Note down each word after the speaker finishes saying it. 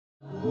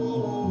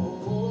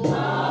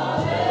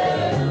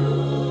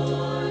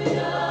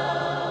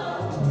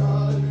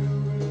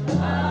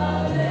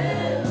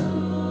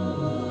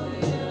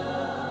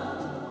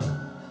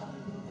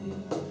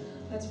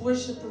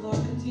Worship the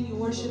Lord. Continue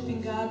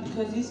worshiping God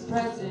because He's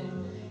present.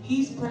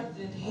 He's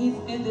present. He's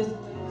in this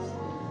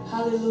place.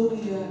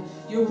 Hallelujah.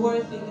 You're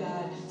worthy,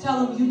 God. Tell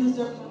Him you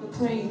deserve all the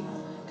praise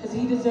because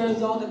He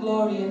deserves all the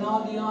glory and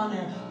all the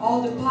honor, all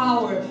the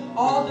power,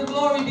 all the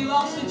glory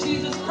belongs to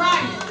Jesus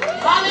Christ.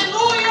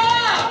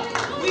 Hallelujah.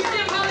 We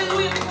sing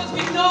hallelujah because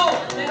we know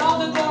that all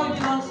the glory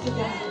belongs to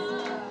God.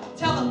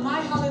 Tell Him my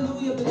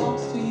hallelujah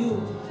belongs to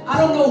you. I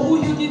don't know who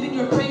you're giving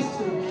your praise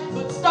to,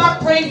 but start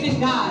praising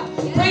God.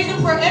 Praise Him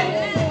for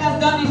everything He has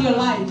done in your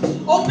life.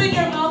 Open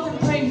your mouth and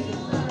praise Him.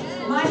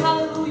 My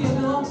hallelujah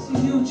belongs to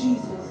you,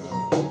 Jesus.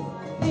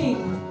 Sing.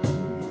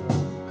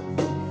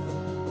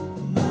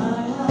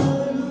 My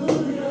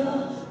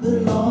hallelujah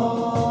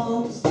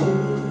belongs to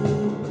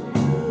you.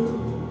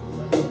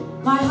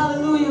 My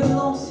hallelujah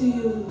belongs to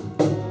you.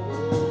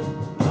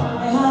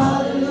 My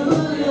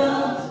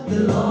hallelujah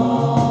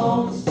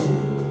belongs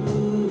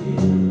to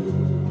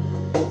you.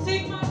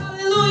 Sing, my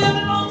hallelujah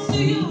belongs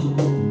to you.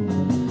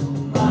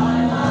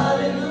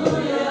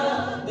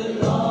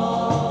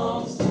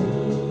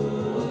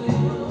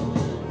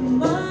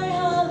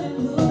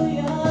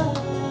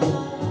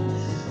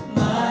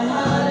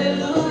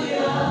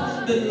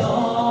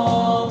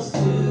 Belongs to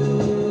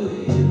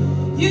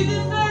you. You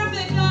deserve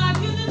it,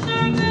 God. You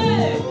deserve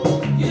it.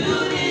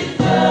 You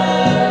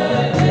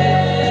deserve it.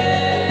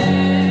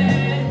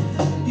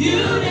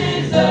 You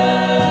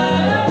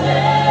deserve it.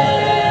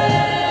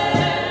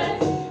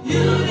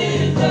 You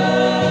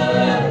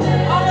deserve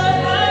it. All of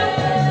my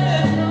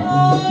worship,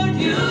 Lord.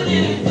 You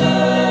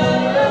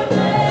deserve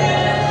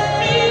it.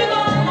 Receive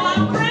all my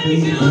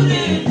praise. You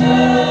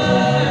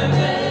deserve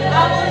it.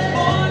 I was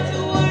born to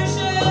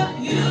worship.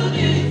 You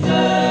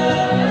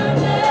deserve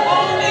it.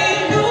 Only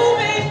you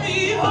make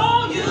me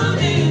whole. You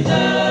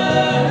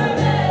deserve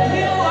it.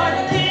 You are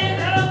the King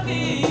of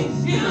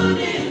Kings. You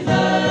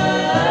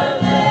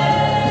deserve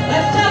it.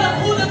 Let's tell Him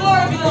who the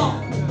glory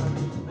belongs.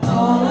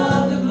 All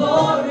of the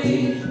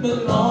glory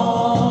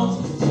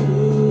belongs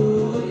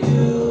to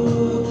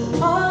you.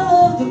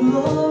 All of the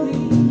glory.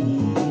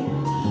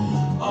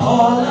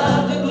 All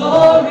of the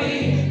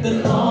glory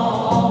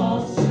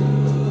belongs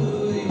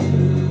to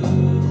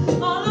you.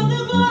 All of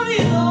the glory,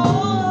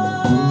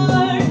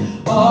 Lord.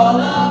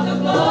 All of the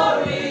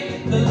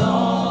glory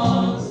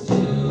belongs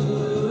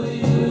to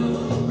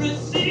you.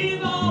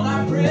 Receive all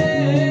our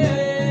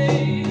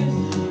praise.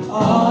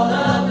 All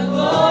of the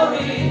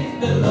glory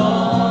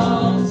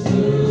belongs to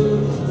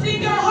you.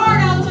 Sing your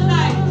heart out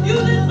tonight. You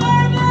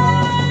deserve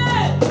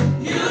it.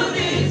 You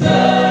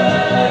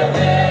deserve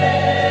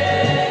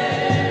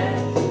it.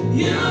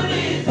 You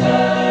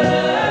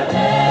deserve it.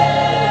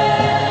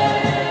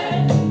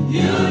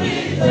 You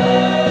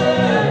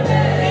deserve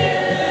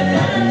it.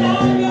 Deserve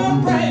all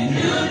your praise.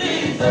 You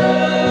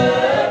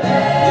deserve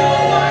it. You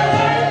are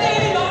worthy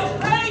of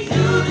praise.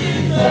 You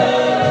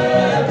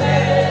deserve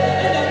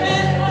it. In the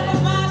midst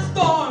of my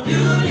storm,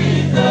 you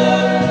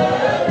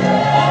deserve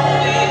it.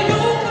 Only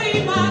you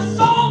free my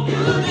soul.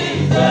 You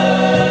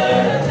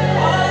deserve it.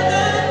 All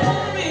the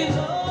glory,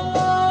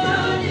 Lord.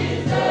 You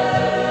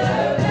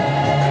deserve it.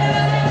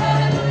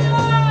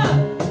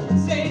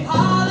 Say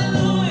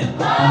hallelujah.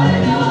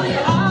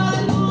 Hallelujah.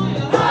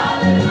 Hallelujah.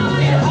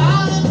 Hallelujah.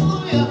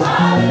 Hallelujah.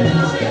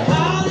 Hallelujah.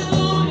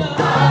 Hallelujah.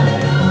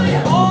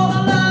 Hallelujah. All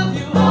I love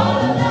you.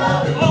 All I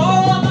love you.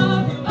 All I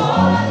love you.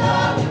 All I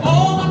love you.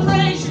 All I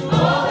praise you.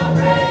 All I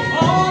praise you.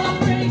 All I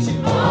praise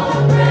you. All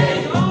I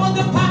praise you. All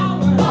the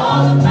power.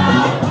 All the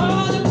power.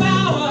 All the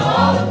power.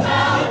 All the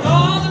power.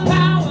 All the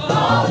power.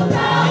 All the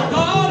power.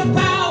 All the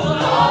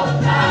power. All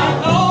the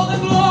power. All the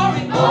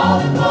glory. All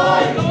the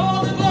glory.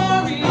 All the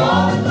glory.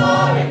 All the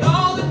glory.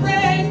 All the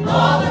praise.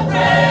 All the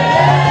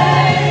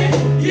praise.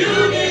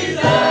 You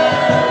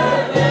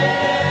deserve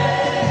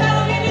it.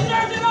 Tell Him He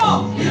deserves it all.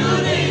 You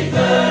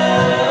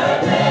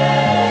deserve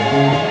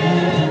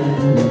it.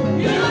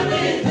 You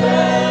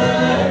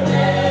deserve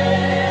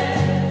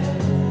it.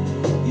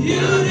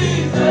 You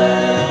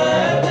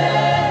deserve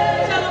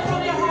it. Tell Him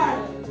from your heart.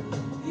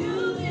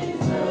 You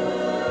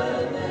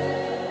deserve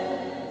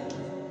it.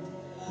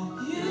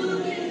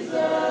 You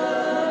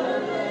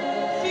deserve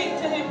it. Sing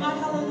to Him my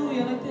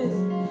hallelujah like this.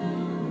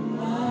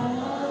 My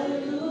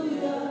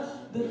hallelujah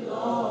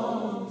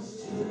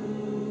belongs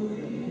to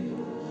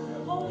you.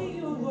 Only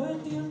you are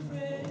worthy of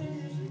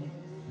praise.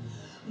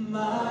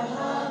 My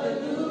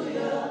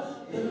hallelujah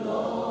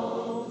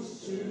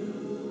belongs to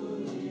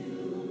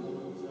you.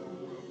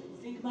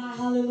 Think my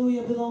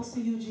hallelujah belongs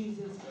to you,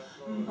 Jesus.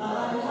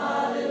 My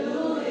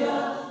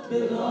hallelujah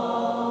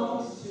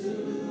belongs to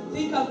you.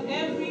 Think of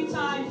every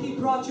time He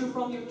brought you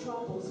from your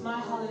troubles. My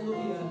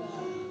hallelujah.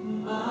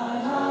 My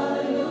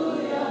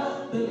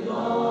hallelujah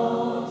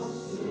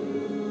belongs to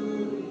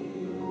you.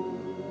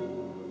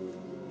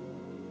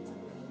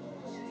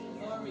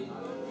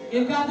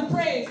 Give God the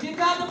praise. Give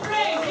God the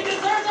praise. He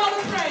deserves all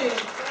the praise.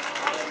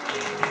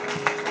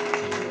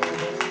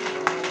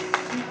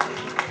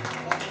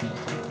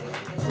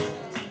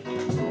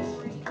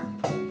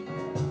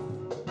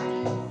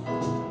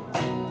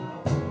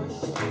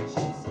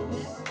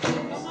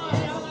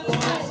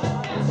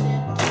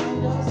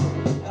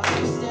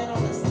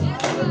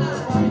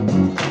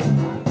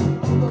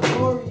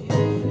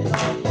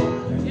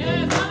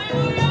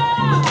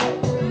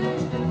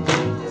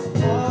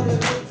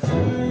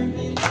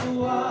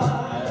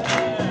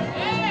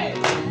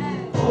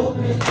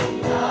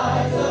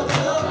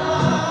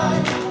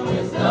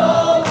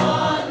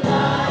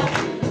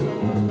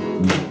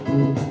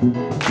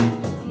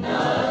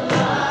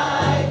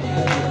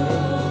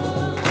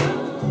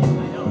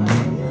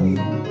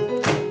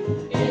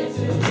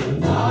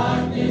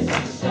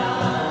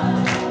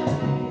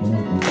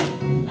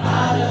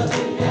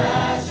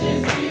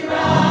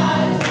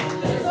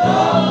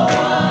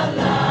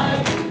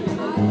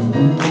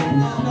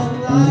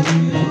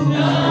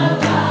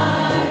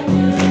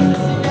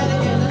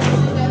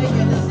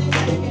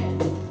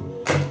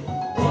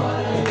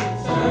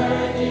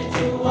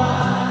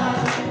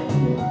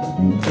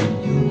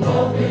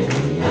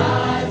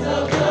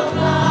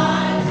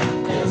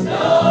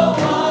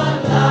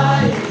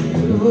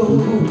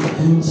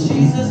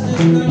 Jesus,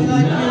 there's none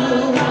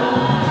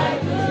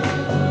like you.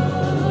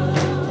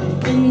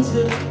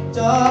 Into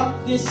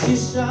darkness you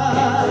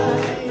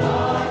shine.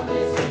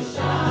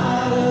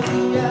 Out of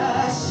the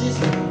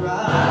ashes we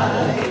rise.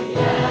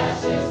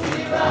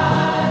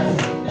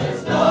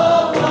 There's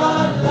no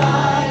one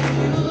like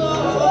you,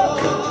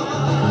 Lord.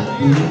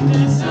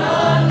 There's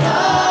none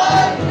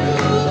like you,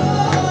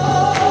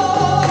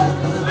 Lord.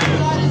 Our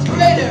God is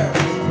greater.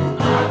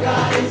 Our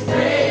God is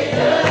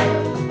greater.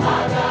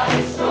 Our God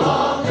is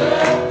stronger.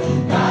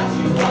 God,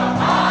 you are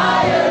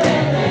higher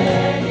than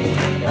any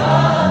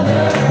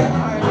other.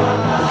 Our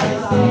God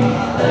is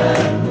healer.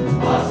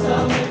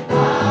 Awesome in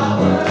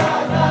power.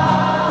 Our God.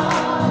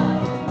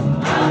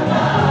 Our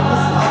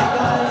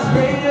God is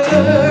greater.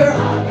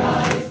 Our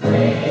God is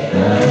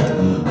greater.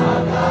 Our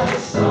God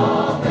is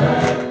stronger.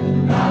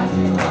 God,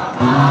 you are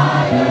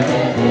higher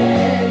than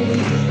any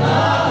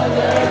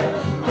other.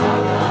 Our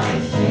God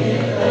is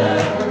healer.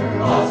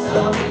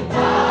 Awesome in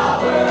power.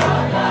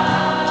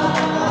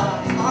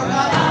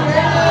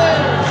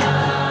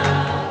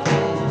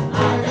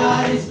 Our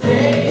God is greater. Our God is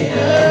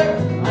greater.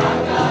 Our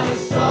God is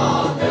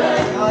stronger.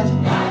 God,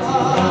 you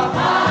are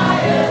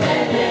higher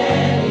than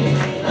any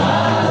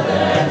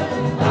other.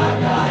 Our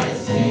God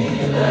is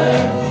healer.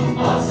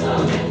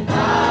 Awesome in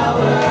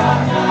power.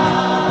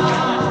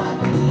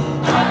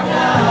 Our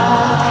God.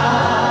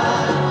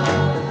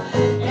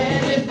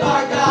 And if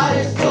our God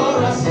is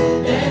for us,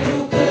 then who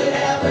could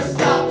ever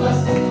stop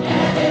us?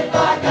 And if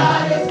our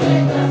God is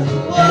with us,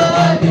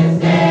 what can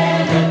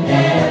stand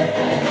against?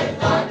 And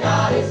if our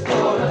God is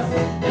for us,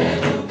 then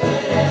who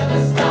could ever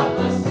stop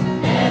us?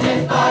 And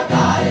if our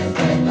God is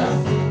with us,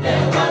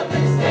 then what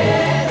can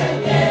stand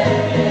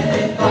against? And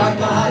if our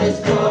God is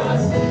for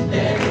us,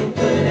 then who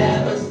could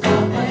ever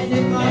stop us? And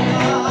if our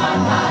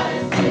God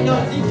is with us,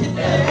 nothing can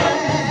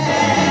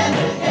stand.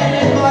 And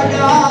if our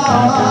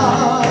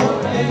God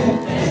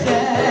can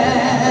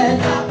stand,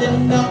 then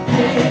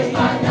nothing. If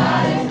our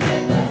God is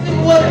with us, then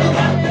what can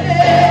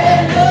stand?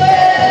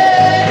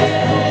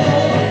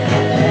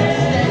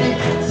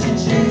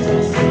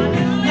 Jesus.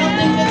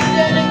 Nothing can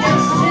stand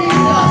against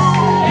Jesus.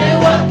 And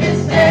what can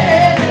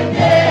stand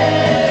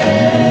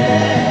against?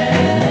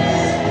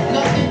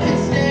 Nothing can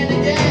stand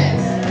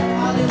against.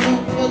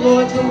 Hallelujah,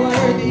 Lord, you're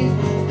worthy.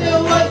 Then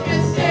what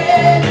can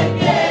stand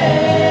against?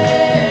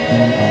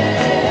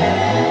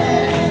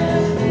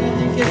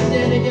 Nothing can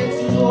stand against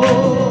you,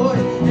 Lord.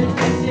 And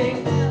we sing,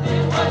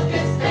 then what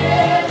can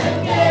stand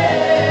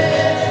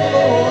against,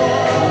 Lord?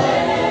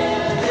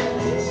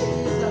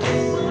 Jesus.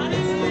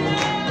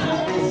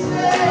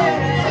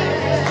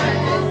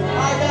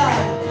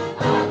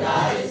 Our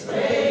God is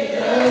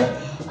greater.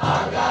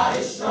 Our God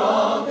is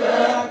stronger.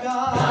 Our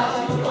God.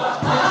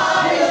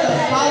 Jesus.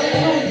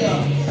 Hallelujah.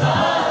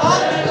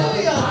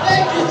 Hallelujah.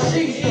 Thank you,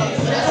 Jesus.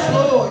 Yes,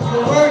 Lord.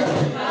 You're worthy.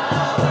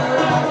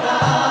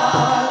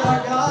 Our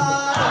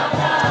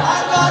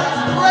God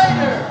is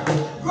greater.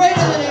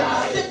 Greater than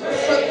every sickness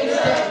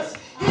circumstance.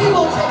 He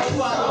will take you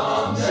out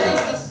of it. In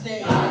Jesus'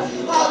 name.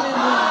 Hallelujah.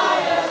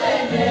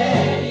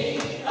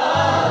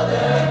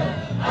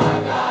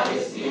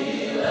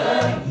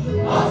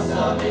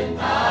 Awesome in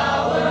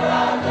power,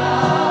 our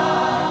God.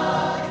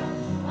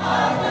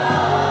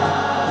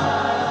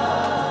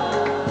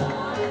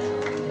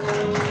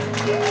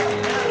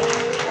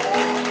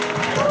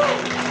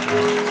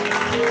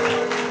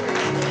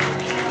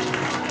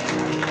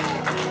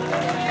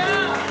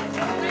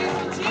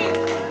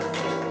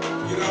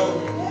 You know,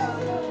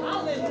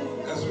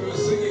 as we were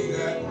singing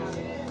that,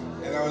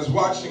 and I was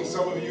watching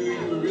some of you,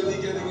 you were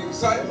really getting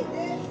excited.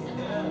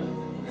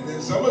 And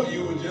then some of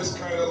you were just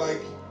kind of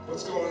like,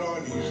 what's going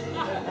on here?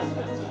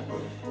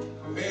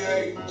 May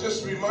I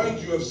just remind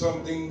you of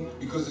something,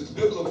 because it's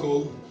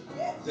biblical,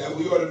 that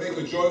we ought to make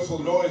a joyful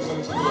noise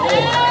unto the Lord.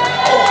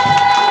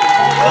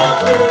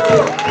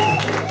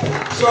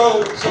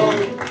 So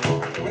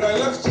when I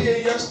left here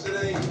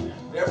yesterday,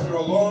 after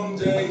a long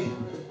day,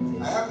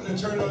 I happened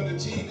to turn on the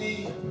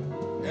TV,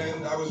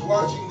 and I was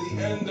watching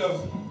the end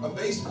of a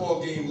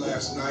baseball game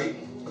last night.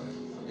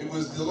 It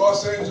was the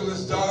Los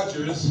Angeles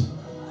Dodgers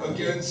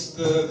against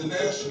the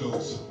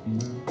Nationals.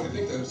 I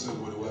think that's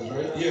what it was,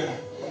 right? Yeah.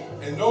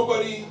 And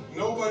nobody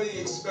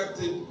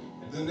expected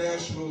the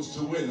Nationals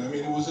to win. I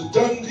mean, it was a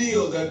done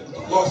deal that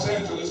Los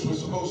Angeles was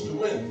supposed to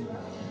win.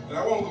 And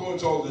I won't go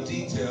into all the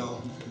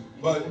detail,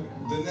 but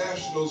the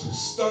Nationals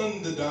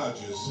stunned the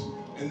Dodgers,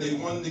 and they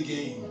won the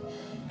game.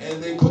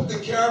 And they put the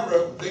camera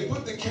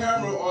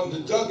on the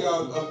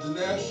dugout of the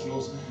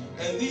Nationals,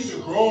 and these are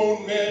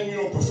grown men, you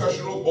know,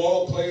 professional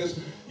ball players.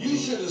 You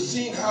should have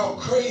seen how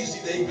crazy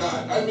they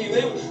got. I mean,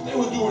 they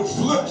were doing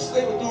flips,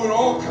 they were doing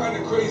all kind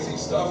of crazy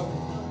stuff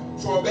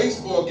for a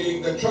baseball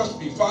game that, trust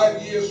me,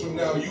 5 years from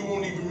now, you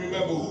won't even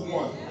remember who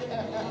won.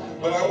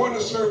 But I want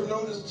to serve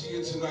notice to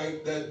you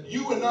tonight that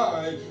you and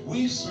I,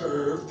 we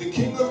serve the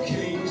King of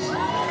Kings,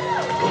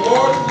 the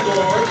Lord of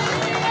Lords.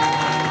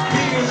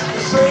 He is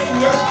the same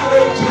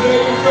yesterday,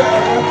 today, and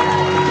forever.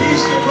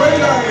 He's the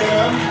great I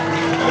am.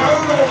 And I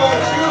don't know about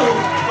you,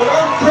 but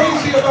I'm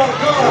crazy about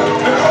God.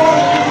 And I want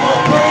to give him a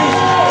praise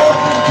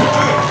offering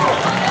tonight.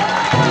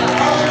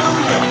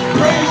 Hallelujah.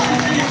 Praise you,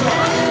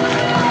 Jesus.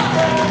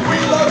 We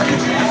love you,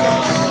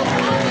 Jesus.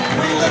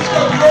 We lift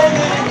up your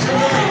name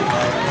tonight.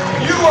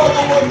 You are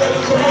the one that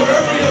is above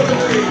every other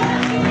name.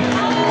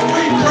 And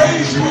we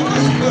praise you in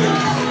this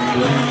place.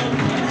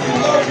 We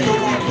love you.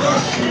 We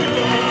bless you.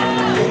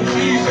 In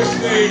Jesus'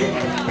 name.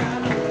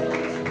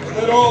 And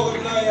let all of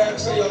Nyack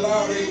say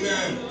aloud,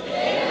 amen.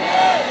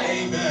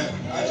 Amen. Amen.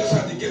 I just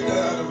had to get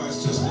that out of my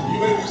system. You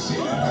may be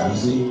seated. Have a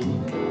seat.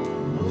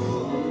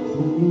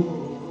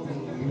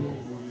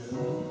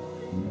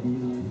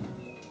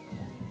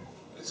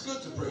 It's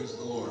good to praise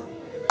the Lord.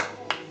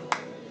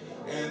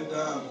 And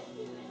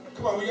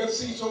come on, we got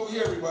seats over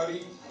here,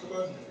 everybody.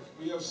 Come on,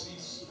 we have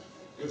seats.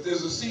 If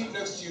there's a seat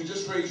next to you,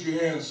 just raise your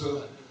hand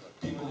so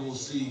people will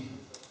see.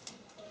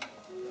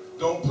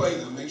 Don't play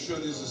them. Make sure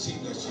there's a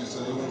seat next to you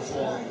so they won't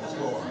fall on the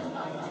floor.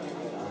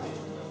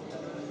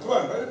 Come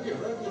on, right up here in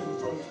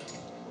front.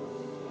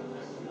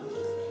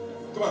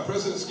 Come on,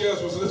 President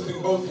Scales was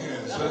lifting both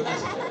hands.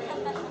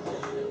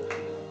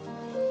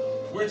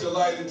 We're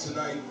delighted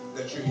tonight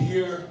that you're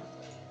here.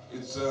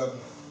 It's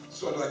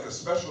sort of like a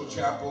special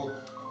chapel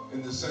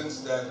in the sense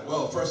that,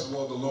 well, first of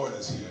all, the Lord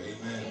is here.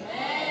 Amen.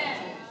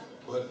 Amen.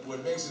 But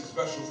what makes it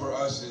special for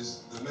us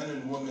is the men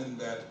and women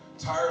that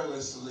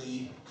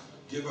tirelessly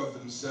give of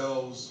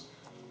themselves.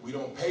 We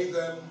don't pay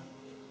them,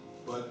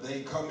 but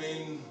they come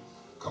in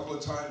a couple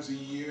of times a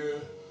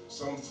year.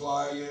 Some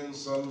fly in,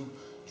 some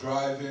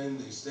drive in,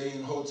 they stay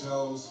in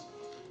hotels,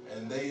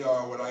 and they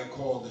are what I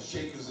call the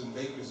shakers and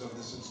bakers of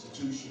this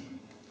institution.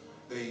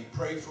 They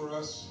pray for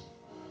us,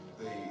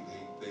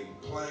 they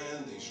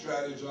plan, they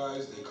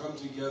strategize, they come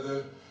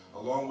together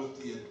along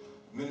with the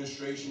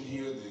administration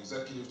here, the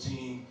executive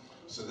team,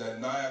 so that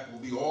Nyack will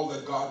be all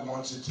that God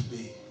wants it to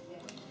be.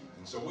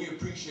 And so we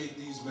appreciate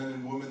these men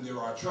and women. They're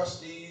our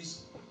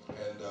trustees,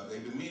 and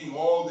they've been meeting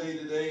all day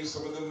today.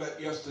 Some of them met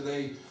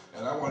yesterday,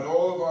 and I want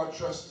all of our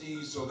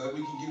trustees so that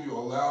we can give you a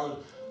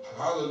loud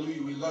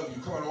hallelujah, we love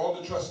you. Come on, all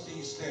the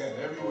trustees stand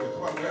everywhere.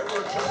 Come on, wherever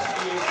a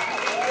trustee is,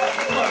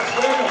 come on,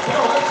 stand up. Come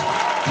on, let's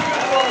cheer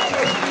for our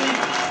trustees.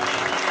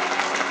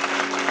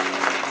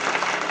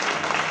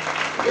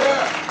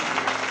 Yeah.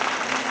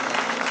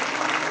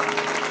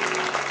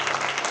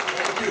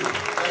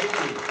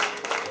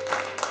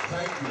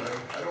 Thank you.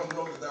 I don't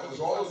know that was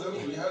all of them.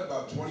 We had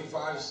about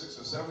 25, 6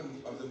 or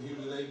 7 of them here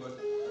today, but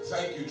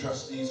thank you,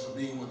 trustees, for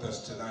being with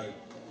us tonight.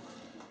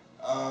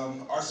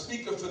 Our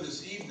speaker for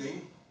this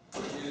evening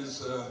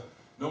is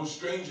no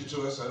stranger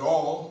to us at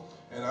all,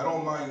 and I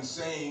don't mind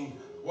saying,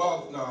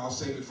 well, no, I'll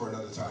save it for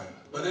another time.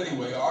 But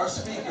anyway, our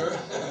speaker,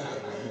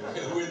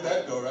 where'd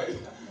that go, right?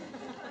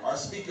 Our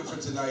speaker for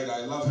tonight,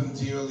 I love him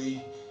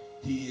dearly.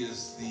 He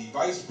is the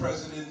vice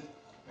president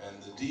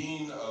and the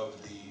dean of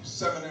the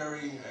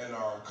seminary and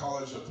our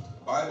College of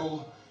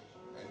Bible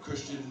and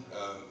Christian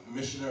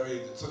Missionary.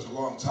 It's such a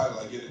long title,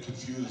 I get it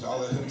confused. I'll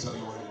let him tell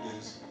you what it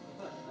is.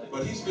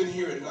 But he's been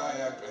here at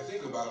Nyack, I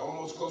think about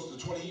almost close to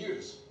 20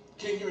 years.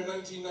 Came here in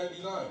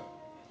 1999.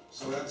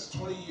 So that's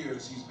 20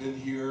 years he's been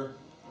here.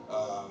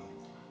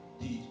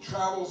 He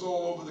travels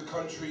all over the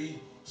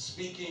country,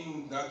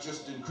 speaking not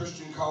just in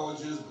Christian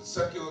colleges, but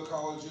secular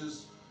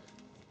colleges,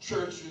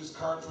 churches,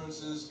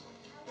 conferences.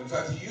 In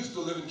fact, he used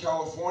to live in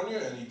California,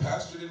 and he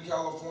pastored in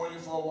California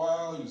for a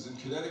while. He was in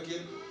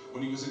Connecticut.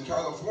 When he was in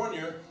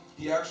California,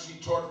 he actually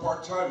taught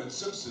part-time at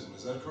Simpson.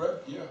 Is that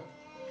correct? Yeah.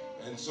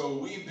 And so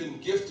we've been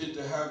gifted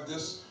to have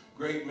this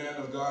great man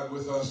of God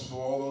with us for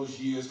all those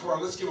years. Come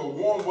on, let's give a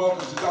warm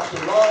welcome to Dr.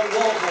 Ron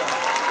Waldron.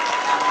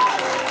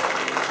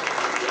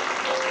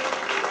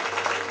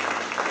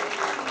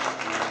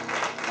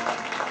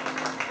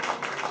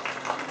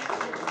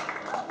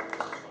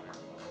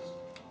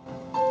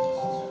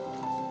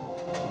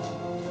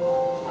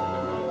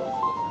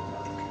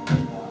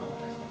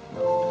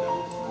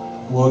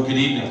 Well, good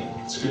evening.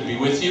 It's good to be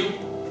with you.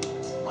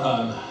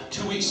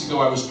 2 weeks ago,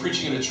 I was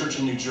preaching at a church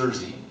in New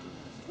Jersey,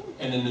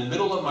 and in the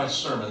middle of my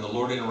sermon, the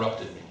Lord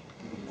interrupted me,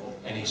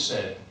 and he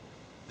said,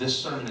 "This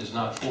sermon is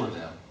not for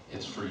them,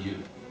 it's for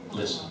you.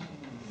 Listen."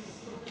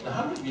 Now,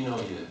 how many of you know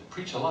you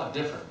preach a lot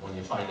different when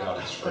you find out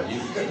it's for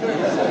you?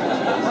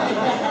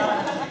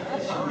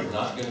 I'm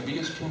not going to be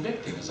as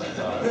convicting as I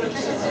thought I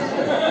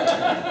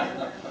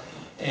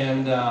was.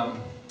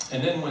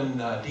 And then when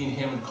Dean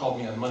Hammond called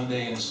me on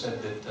Monday and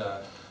said that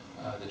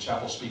the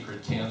chapel speaker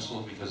had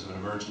canceled because of an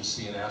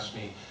emergency and asked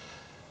me,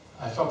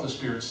 I felt the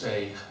Spirit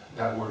say,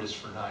 that word is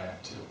for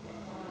Nyack too.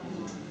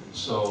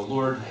 So,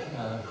 Lord,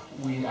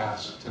 we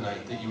ask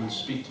tonight that you would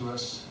speak to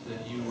us,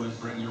 that you would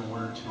bring your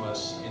word to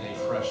us in a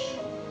fresh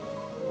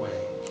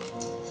way.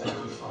 Thank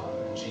you,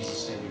 Father. In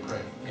Jesus' name we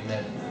pray.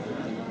 Amen.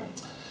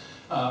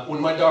 When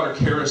my daughter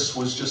Karis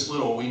was just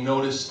little, we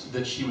noticed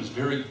that she was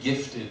very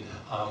gifted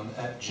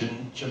at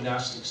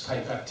gymnastics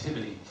type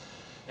activity.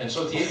 And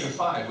so at the age of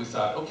 5, we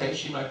thought, okay,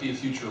 she might be a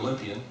future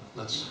Olympian.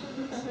 Let's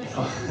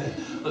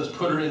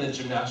put her in a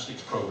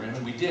gymnastics program,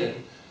 and we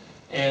did.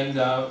 And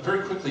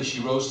very quickly she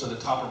rose to the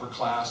top of her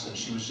class, and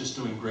she was just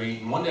doing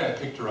great. And one day I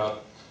picked her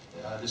up,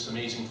 this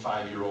amazing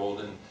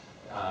 5-year-old, and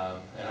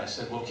I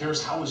said, well,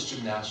 Karis, how was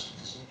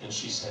gymnastics? And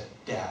she said,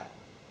 Dad,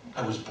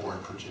 I was born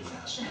for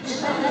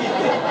gymnastics.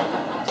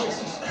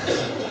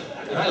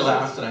 And I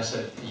laughed and I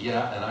said,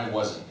 yeah, and I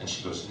wasn't. And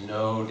she goes,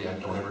 no, Dad,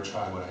 don't ever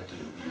try what I do.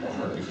 You will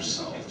hurt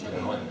yourself, you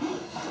know.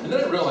 And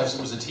then I realized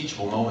it was a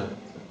teachable moment.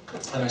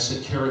 And I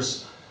said,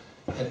 Karis,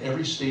 at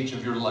every stage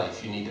of your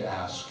life, you need to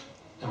ask,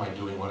 am I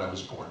doing what I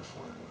was born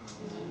for?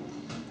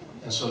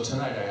 And so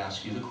tonight I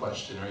ask you the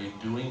question, are you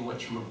doing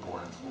what you were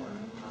born for?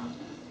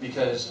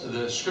 Because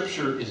the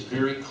scripture is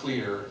very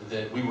clear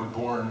that we were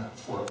born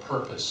for a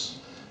purpose,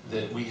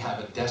 that we have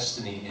a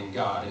destiny in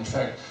God. In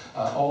fact,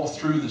 all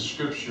through the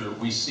scripture,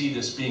 we see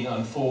this being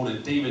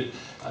unfolded. David,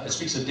 it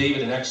speaks of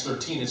David in Acts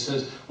 13. It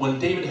says, when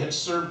David had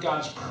served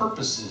God's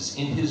purposes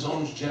in his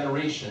own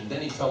generation,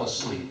 then he fell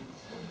asleep.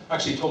 I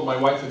actually told my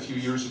wife a few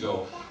years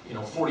ago,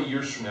 40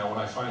 years from now when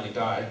I finally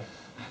die,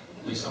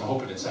 at least I'm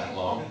hoping it's that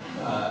long,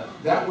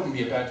 that wouldn't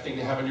be a bad thing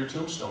to have on your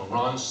tombstone.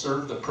 Ron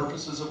served the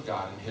purposes of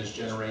God in his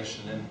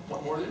generation, and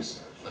what more is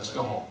there? Let's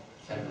go home.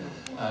 Okay?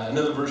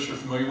 Another verse you're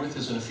familiar with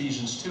is in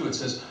Ephesians 2. It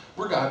says,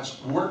 we're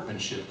God's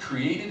workmanship,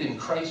 created in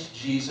Christ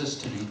Jesus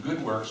to do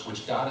good works,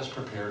 which God has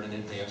prepared in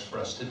advance for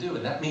us to do.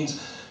 And that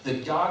means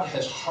that God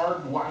has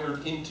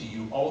hardwired into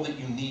you all that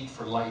you need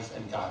for life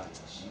and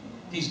godliness.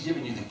 He's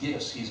given you the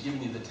gifts. He's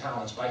given you the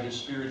talents. By His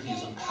Spirit, He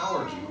has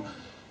empowered you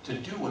to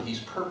do what He's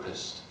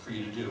purposed for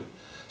you to do.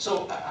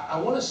 So I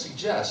want to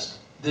suggest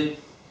that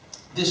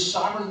this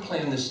sovereign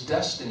plan, this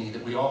destiny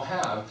that we all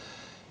have,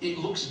 it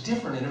looks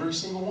different in every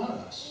single one of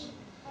us.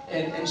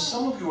 And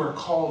some of you are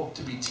called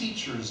to be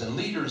teachers and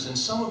leaders, and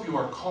some of you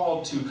are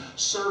called to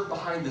serve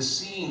behind the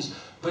scenes,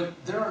 but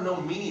there are no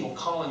menial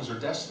callings or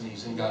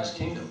destinies in God's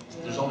kingdom.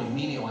 There's only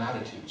menial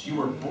attitudes. You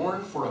were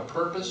born for a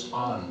purpose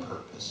on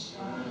purpose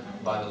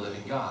by the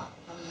living God.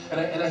 And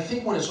I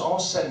think when it's all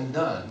said and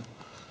done,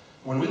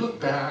 when we look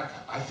back,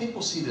 I think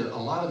we'll see that a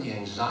lot of the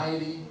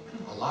anxiety,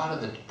 a lot of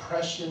the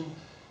depression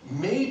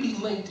may be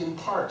linked in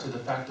part to the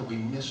fact that we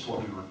missed what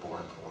we were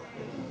born for.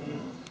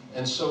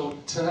 And so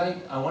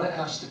tonight, I want to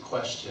ask the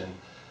question,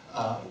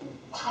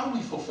 how do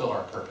we fulfill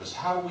our purpose?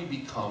 How do we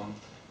become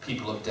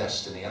people of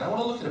destiny? And I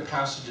want to look at a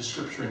passage of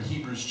Scripture in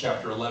Hebrews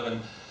chapter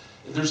 11.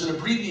 There's an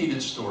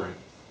abbreviated story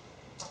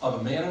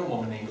of a man and a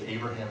woman named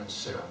Abraham and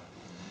Sarah.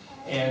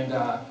 And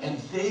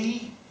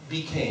they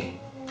became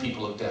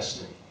people of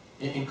destiny,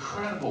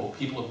 incredible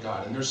people of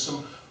God. And there's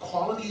some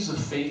qualities of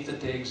faith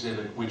that they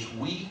exhibit which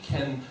we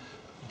can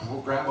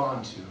grab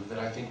onto that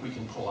I think we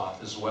can pull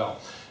off as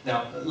well.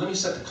 Now, let me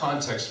set the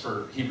context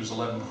for Hebrews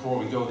 11 before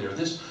we go there.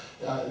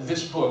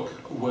 This book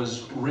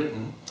was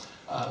written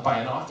by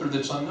an author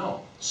that's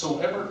unknown. So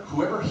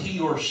whoever he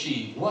or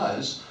she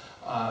was,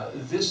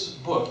 this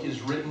book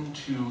is written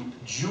to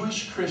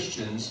Jewish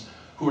Christians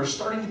who are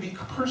starting to be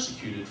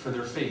persecuted for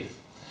their faith.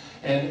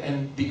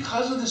 And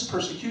because of this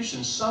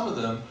persecution, some of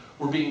them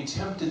were being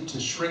tempted to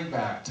shrink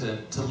back,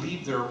 to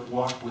leave their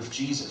walk with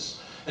Jesus.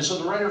 And so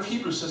the writer of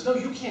Hebrews says, no,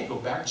 you can't go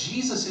back.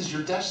 Jesus is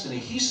your destiny.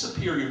 He's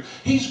superior.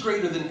 He's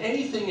greater than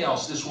anything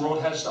else this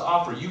world has to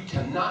offer. You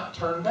cannot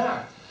turn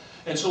back.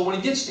 And so when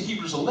he gets to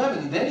Hebrews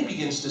 11, then he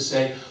begins to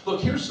say,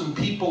 look, here's some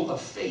people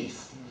of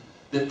faith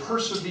that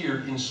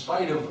persevered in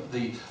spite of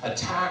the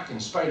attack, in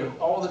spite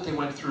of all that they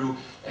went through,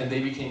 and they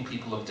became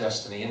people of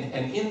destiny.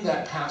 And in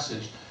that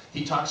passage,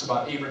 he talks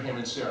about Abraham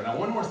and Sarah. Now,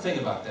 one more thing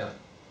about them.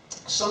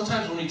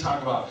 Sometimes when we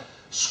talk about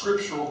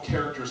scriptural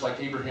characters like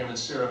Abraham and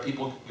Sarah,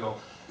 people go,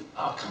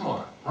 oh, come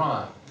on,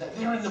 Ron,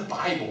 they're in the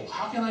Bible.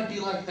 How can I be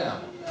like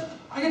them?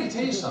 I got to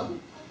tell you something.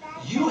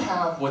 You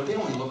have what they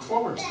only look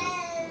forward to.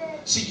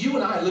 See, you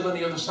and I live on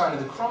the other side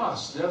of the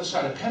cross, the other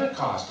side of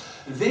Pentecost.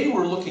 They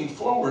were looking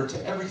forward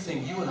to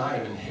everything you and I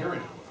have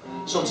inherited.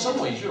 So in some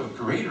ways, you have a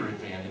greater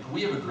advantage.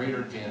 We have a greater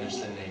advantage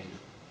than they do.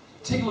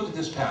 Take a look at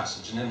this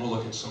passage, and then we'll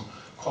look at some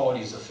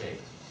qualities of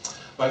faith.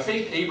 By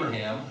faith,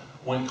 Abraham,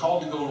 when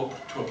called to go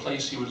to a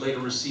place he would later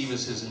receive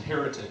as his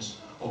inheritance,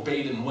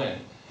 obeyed and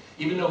went,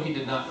 even though he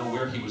did not know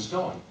where he was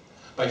going.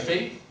 By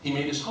faith, he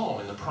made his home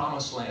in the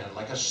promised land,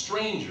 like a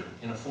stranger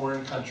in a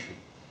foreign country.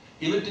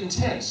 He lived in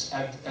tents,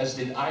 as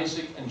did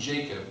Isaac and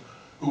Jacob,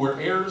 who were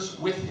heirs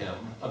with him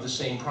of the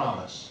same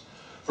promise.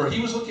 For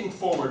he was looking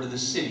forward to the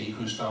city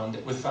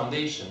with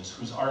foundations,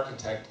 whose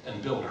architect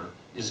and builder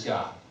is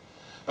God.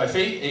 By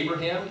faith,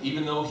 Abraham,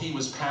 even though he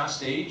was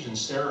past age and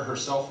Sarah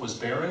herself was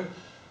barren,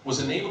 was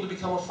enabled to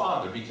become a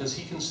father because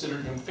he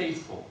considered him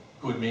faithful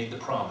who had made the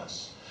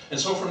promise. And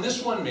so from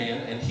this one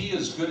man, and he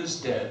as good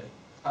as dead,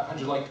 how'd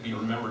you like to be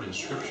remembered in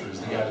Scripture as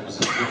the guy that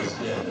was as good as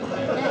dead?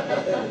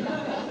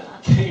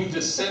 Came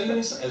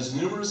descendants as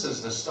numerous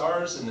as the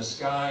stars in the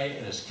sky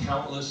and as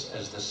countless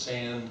as the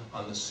sand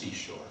on the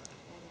seashore.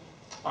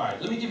 All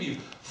right, let me give you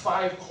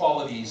 5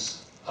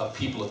 qualities of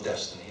people of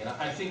destiny. And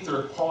I think there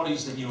are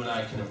qualities that you and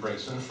I can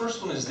embrace. And the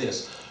first one is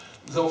this.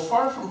 Though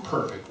far from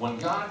perfect, when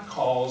God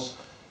calls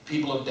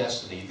people of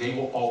destiny, they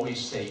will always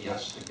say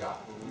yes to God.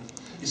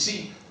 You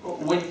see,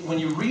 when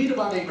you read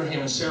about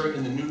Abraham and Sarah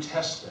in the New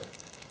Testament,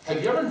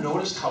 have you ever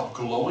noticed how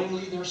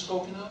glowingly they're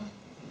spoken of?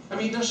 I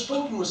mean, they're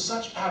spoken with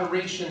such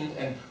adoration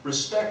and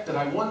respect that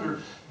I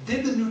wonder,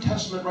 did the New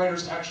Testament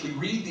writers actually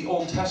read the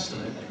Old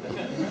Testament?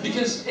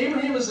 Because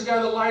Abraham is the guy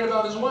that lied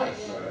about his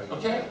wife,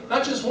 okay?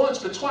 Not just once,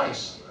 but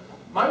twice.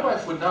 My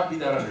wife would not be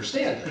that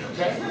understanding,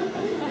 okay?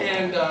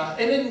 And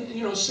then,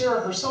 you know,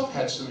 Sarah herself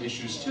had some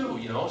issues too,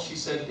 you know. She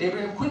said,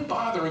 Abraham, quit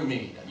bothering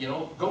me. You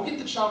know, go get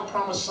the child of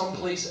promise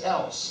someplace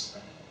else.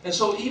 And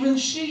so even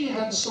she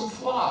had some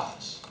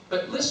flaws.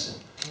 But listen,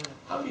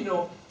 how do you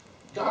know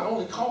God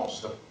only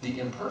calls the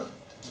imperfect?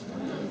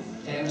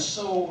 And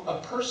so a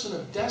person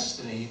of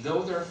destiny,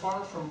 though they're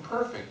far from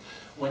perfect,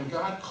 when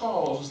God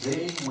calls,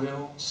 they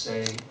will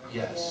say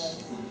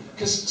yes.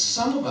 Because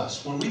some of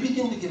us, when we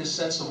begin to get a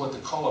sense of what the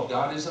call of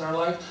God is in our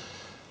life,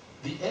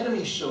 the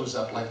enemy shows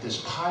up like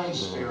this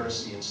pious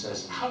Pharisee and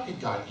says, how could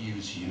God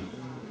use you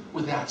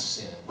with that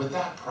sin, with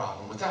that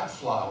problem, with that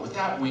flaw, with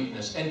that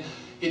weakness? And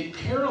it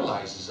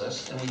paralyzes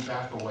us and we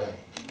back away.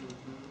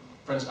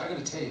 Friends, I got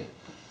to tell you,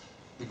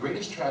 the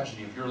greatest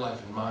tragedy of your life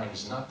and mine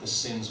is not the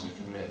sins we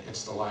commit,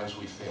 it's the lives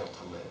we fail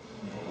to live.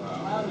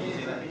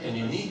 And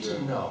you need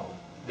to know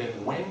that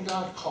when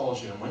God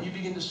calls you and when you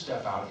begin to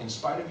step out, in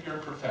spite of your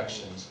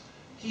imperfections,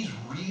 He's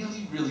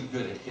really, really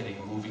good at hitting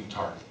a moving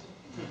target.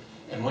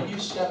 And when you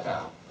step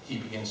out, He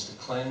begins to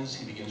cleanse,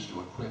 He begins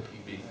to equip, He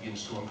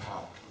begins to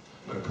empower.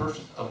 But a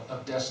person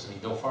of destiny,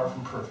 though far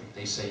from perfect,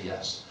 they say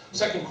yes.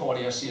 Second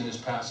quality I see in this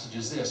passage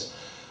is this.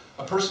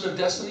 A person of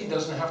destiny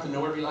doesn't have to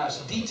know every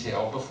last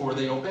detail before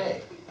they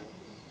obey.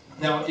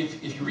 Now,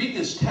 if you read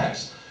this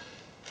text,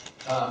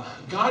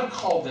 God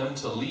called them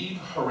to leave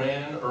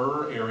Haran,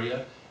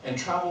 area, and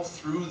travel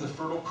through the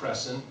Fertile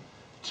Crescent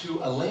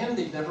to a land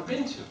they'd never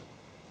been to.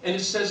 And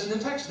it says in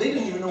the text, they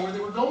didn't even know where they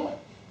were going.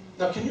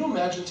 Now, can you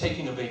imagine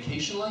taking a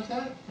vacation like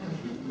that?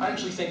 I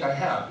actually think I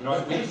have. You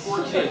know, we have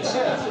 4 kids.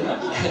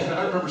 And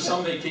I remember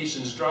some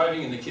vacations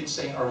driving and the kids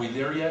saying, are we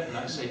there yet? And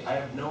I say, I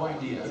have no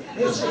idea. I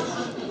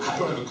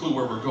don't have a clue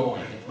where we're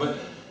going. But,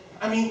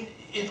 I mean,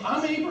 if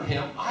I'm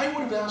Abraham, I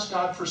would have asked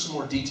God for some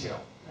more detail.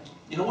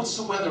 You know, what's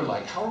the weather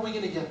like? How are we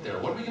going to get there?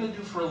 What are we going to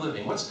do for a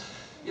living?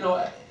 You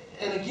know,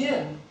 and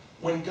again,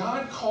 when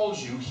God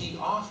calls you, He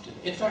often,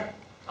 in fact,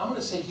 I'm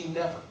going to say He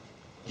never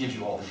gives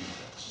you all the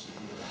details.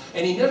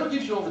 And He never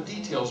gives you all the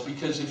details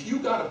because if you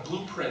got a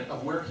blueprint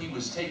of where He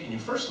was taking you,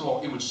 first of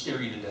all, it would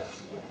scare you to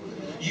death.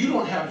 You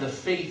don't have the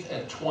faith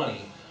at 20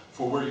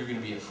 for where you're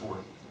going to be at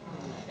 40.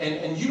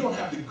 And you don't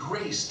have the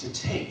grace to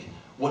take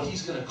what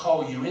He's going to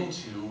call you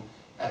into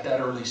at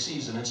that early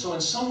season. And so in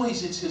some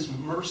ways it's His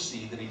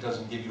mercy that He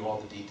doesn't give you all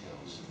the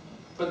details.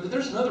 But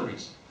there's another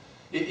reason.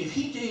 If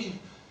He gave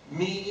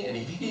me and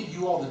if He gave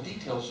you all the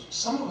details,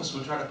 some of us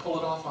would try to pull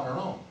it off on our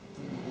own.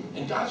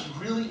 And God's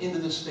really into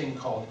this thing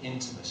called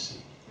intimacy.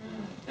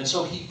 And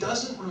so He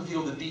doesn't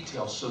reveal the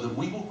details so that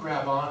we will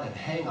grab on and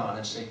hang on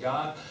and say,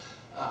 God,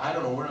 I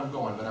don't know where I'm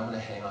going, but I'm going to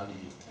hang on to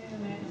You.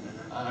 Amen.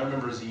 I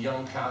remember as a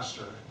young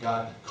pastor,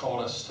 God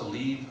called us to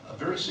leave a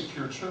very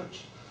secure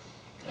church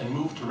and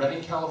move to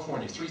Redding,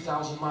 California,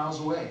 3,000 miles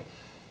away.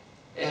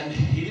 And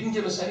He didn't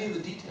give us any of the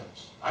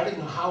details. I didn't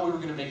know how we were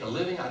going to make a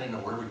living. I didn't know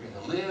where we were going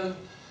to live.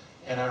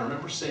 And I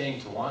remember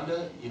saying to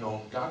Wanda, you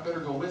know, God better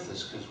go with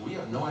us because we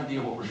have no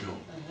idea what we're doing.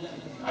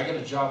 I got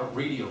a job at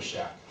Radio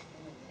Shack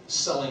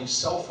selling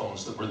cell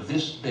phones that were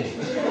this big.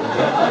 and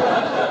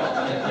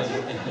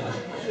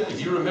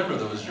if you remember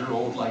those, you're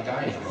old like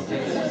I am,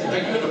 okay? In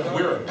fact, you had to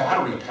wear a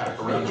battery pack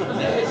around your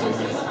neck so you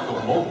could go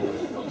mobile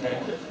with it,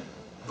 okay?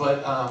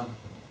 But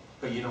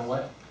you know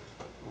what?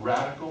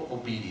 Radical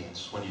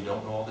obedience, when you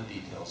don't know all the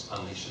details,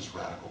 unleashes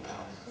radical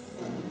power.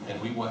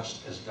 And we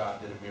watched as God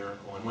did a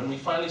miracle. And when we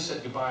finally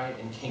said goodbye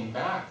and came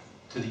back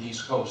to the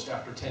East Coast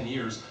after 10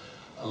 years,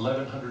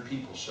 1,100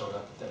 people showed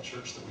up at that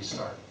church that we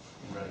started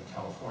in Redding,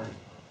 California.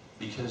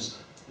 Because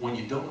when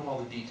you don't know all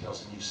the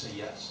details and you say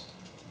yes,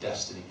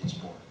 destiny is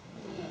born.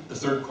 The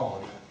third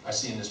quality I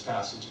see in this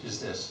passage is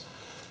this.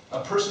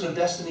 A person of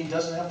destiny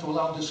doesn't have to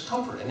allow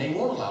discomfort, and they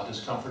won't allow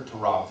discomfort to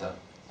rob them.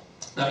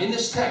 Now in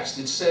this text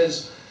it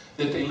says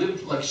that they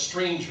lived like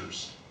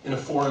strangers in a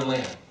foreign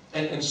land.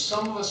 And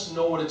some of us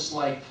know what it's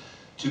like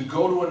to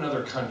go to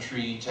another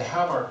country, to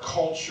have our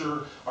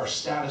culture, our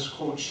status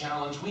quo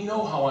challenged. We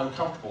know how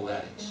uncomfortable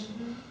that is.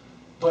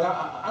 But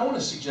I want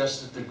to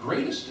suggest that the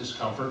greatest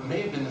discomfort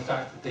may have been the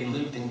fact that they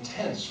lived in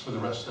tents for the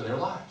rest of their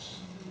lives.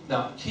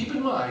 Now, keep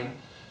in mind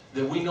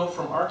that we know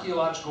from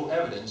archaeological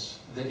evidence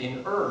that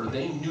in Ur,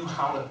 they knew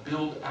how to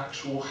build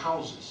actual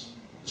houses.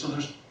 So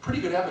there's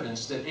pretty good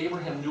evidence that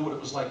Abraham knew what it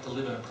was like to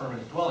live in a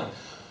permanent dwelling.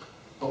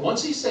 But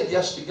once he said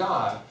yes to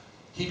God,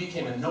 he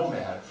became a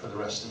nomad for the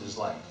rest of his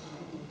life,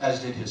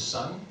 as did his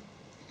son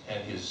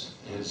and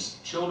his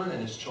children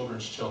and his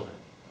children's children.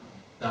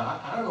 Now,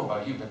 I don't know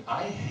about you, but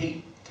I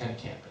hate tent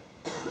camping.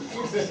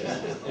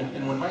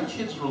 And when my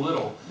kids were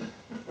little,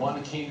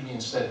 Wanda came to me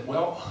and said,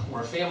 well,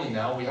 we're a family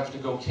now, we have to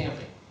go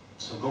camping.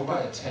 So go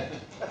buy a tent.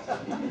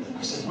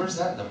 I said, where's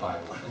that in the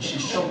Bible? And she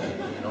showed me,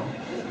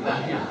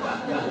 not here.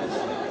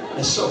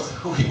 And so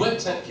we went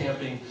tent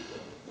camping.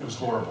 It was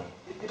horrible.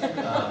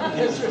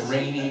 It was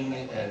raining,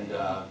 and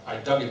I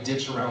dug a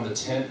ditch around the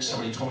tent.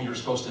 Somebody told me you were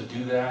supposed to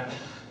do that,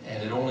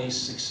 and it only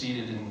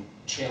succeeded in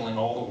channeling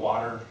all the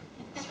water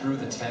through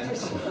the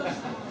tent.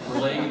 We're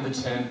laying in the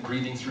tent,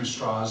 breathing through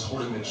straws,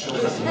 holding the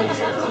children in the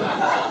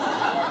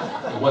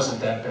air. It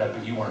wasn't that bad,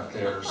 but you weren't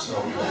there, so.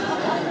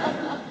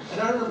 And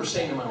I remember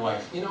saying to my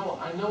wife,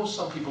 I know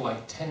some people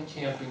like tent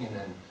camping and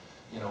then,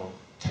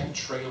 tent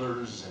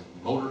trailers and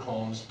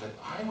motorhomes, but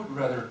I would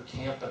rather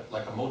camp at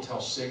like a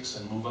Motel 6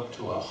 and move up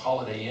to a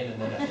Holiday Inn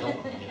and then a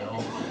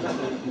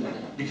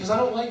Hilton, because I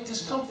don't like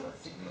discomfort.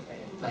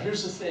 Now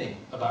here's the thing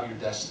about your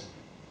destiny.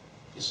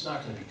 It's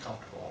not going to be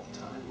comfortable all the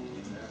time.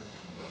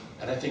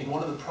 And I think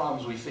one of the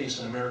problems we face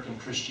in American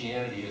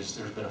Christianity is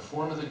there's been a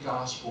form of the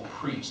gospel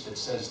preached that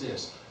says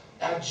this: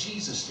 add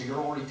Jesus to your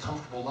already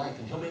comfortable life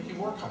and he'll make you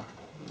more comfortable.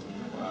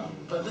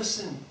 But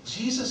listen,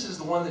 Jesus is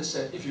the one that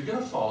said, if you're going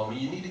to follow me,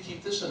 you need to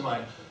keep this in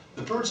mind.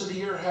 The birds of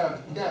the air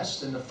have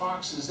nests, and the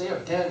foxes, they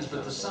have dens,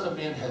 but the Son of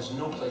Man has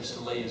no place to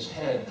lay his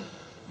head.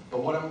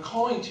 But what I'm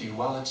calling to you,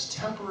 while it's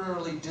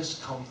temporarily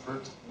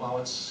discomfort, while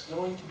it's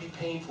going to be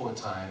painful at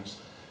times,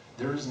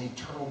 there is an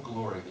eternal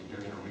glory that you're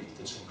going to reap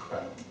that's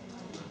incredible.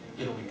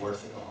 It'll be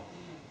worth it all.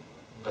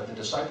 But the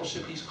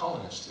discipleship he's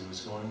calling us to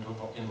is going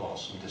to involve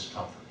some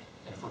discomfort.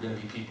 And if we're going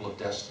to be people of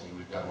destiny,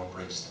 we've got to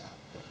embrace that.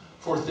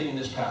 Fourth thing in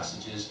this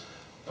passage is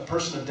a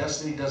person of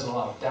destiny doesn't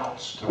allow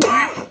doubts to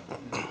rob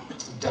them.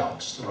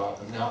 Doubts to rob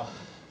them. Now,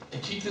 and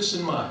keep this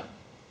in mind,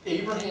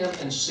 Abraham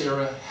and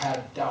Sarah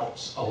had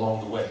doubts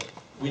along the way.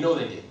 We know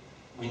they did.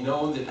 We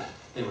know that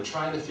they were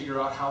trying to figure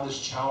out how this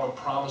child of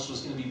promise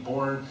was going to be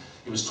born.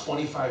 It was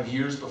 25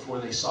 years before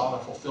they saw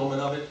the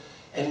fulfillment of it.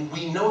 And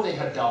we know they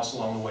had doubts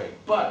along the way.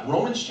 But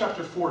Romans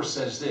chapter 4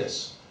 says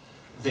this: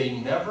 they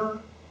never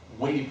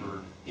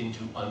wavered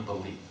into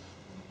unbelief.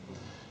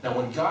 Now,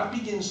 when God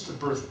begins to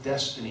birth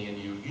destiny in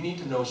you, you need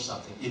to know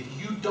something. If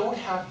you don't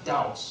have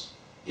doubts,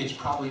 it's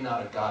probably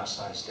not a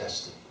God-sized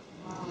destiny.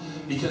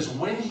 Because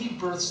when he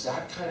births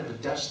that kind of a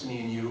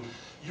destiny in you,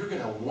 you're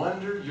going to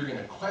wonder, you're going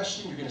to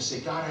question, you're going to say,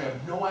 God, I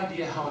have no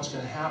idea how it's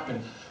going to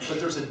happen. But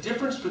there's a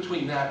difference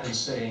between that and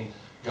saying,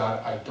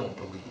 God, I don't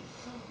believe.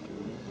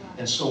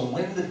 And so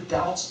when the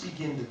doubts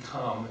begin to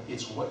come,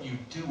 it's what you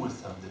do with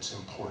them that's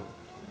important.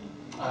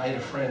 I had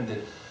a friend that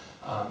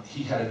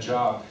he had a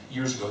job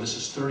years ago, this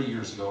is 30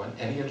 years ago,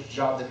 and he had a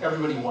job that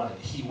everybody wanted.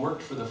 He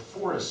worked for the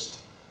Forest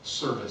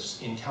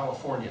Service in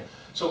California.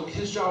 So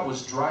his job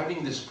was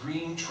driving this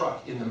green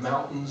truck in the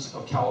mountains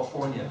of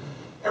California.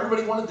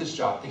 Everybody wanted this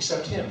job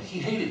except him. He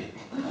hated it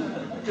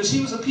because he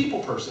was a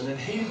people person and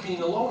hated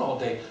being alone all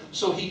day.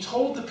 So he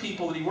told the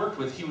people that he worked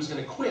with he was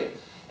going to quit.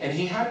 And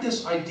he had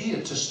this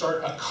idea to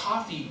start a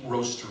coffee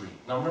roastery.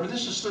 Now remember,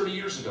 this is 30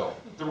 years ago.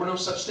 There were no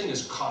such thing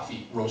as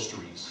coffee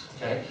roasteries,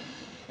 okay?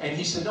 And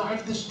he said, no, I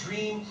have this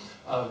dream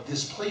of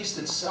this place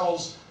that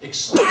sells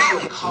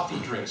exclusive coffee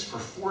drinks for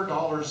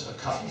 $4 a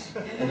cup.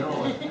 And they're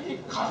all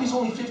like, coffee's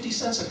only 50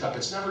 cents a cup,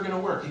 it's never gonna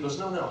work. He goes,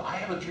 no, I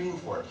have a dream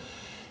for it.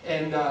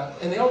 And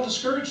they all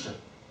discouraged him.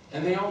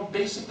 And they all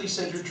basically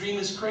said, your dream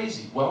is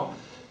crazy. Well,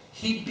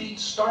 he beat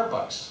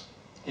Starbucks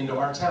into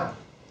our town.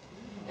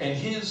 And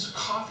his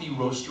coffee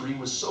roastery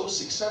was so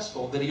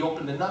successful that he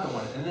opened another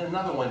one and then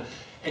another one.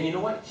 And you know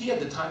what? He had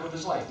the time of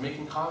his life,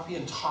 making coffee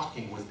and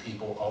talking with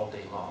people all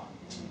day long.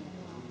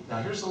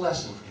 Now here's the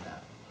lesson from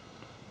that.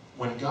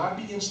 When God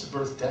begins to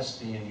birth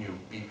destiny in you,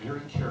 be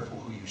very careful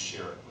who you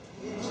share it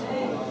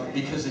with.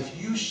 Because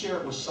if you share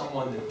it with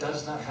someone that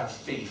does not have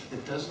faith,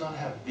 that does not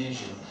have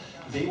vision,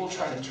 they will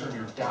try to turn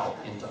your doubt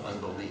into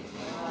unbelief.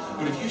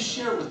 But if you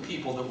share it with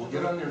people that will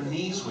get on their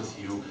knees with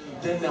you,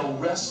 then they'll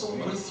wrestle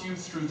with you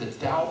through the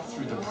doubt,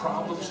 through the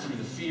problems, through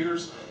the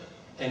fears,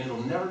 and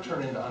it'll never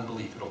turn into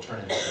unbelief, it'll turn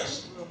into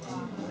destiny.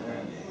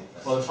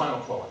 Well, the final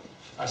quote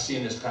I see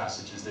in this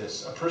passage is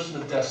this: a person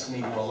of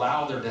destiny will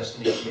allow their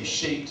destiny to be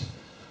shaped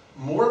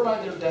more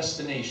by their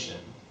destination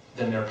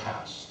than their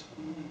past.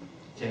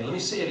 Okay, let me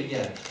say it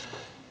again.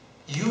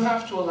 You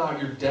have to allow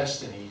your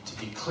destiny to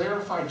be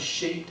clarified,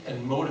 shaped,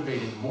 and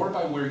motivated more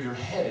by where you're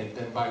headed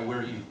than by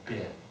where you've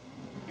been.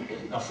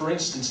 Now, for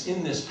instance,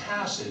 in this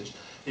passage,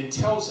 it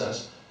tells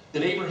us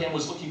that Abraham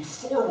was looking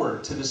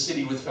forward to the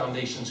city with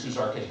foundations whose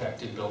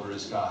architect and builder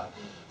is God.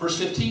 Verse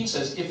 15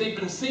 says, if they'd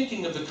been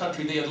thinking of the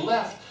country they had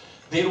left,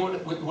 they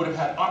would have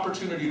had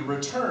opportunity to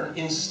return.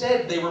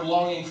 Instead, they were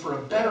longing for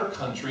a better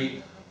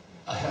country,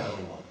 a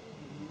heavenly one.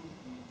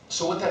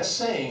 So what that's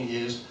saying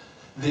is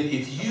that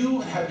if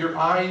you have your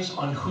eyes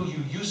on who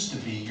you used to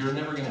be, you're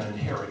never going to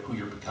inherit who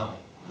you're becoming.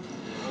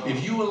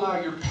 If you allow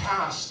your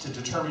past to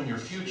determine your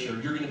future,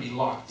 you're going to be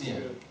locked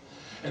in.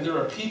 And there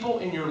are people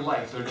in your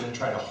life that are going to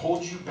try to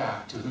hold you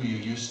back to who you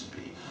used to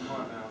be.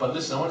 But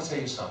listen, I want to tell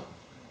you something.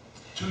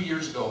 2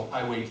 years ago,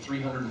 I weighed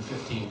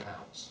 315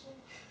 pounds.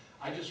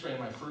 I just ran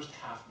my first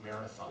half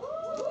marathon.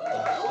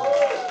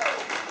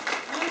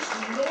 There's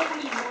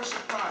nobody more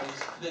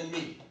surprised than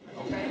me,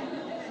 okay?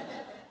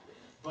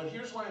 But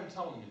here's why I'm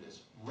telling you this.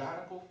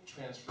 Radical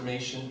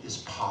transformation is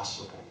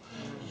possible.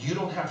 You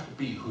don't have to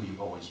be who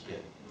you've always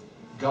been.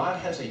 God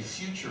has a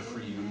future for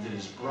you that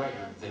is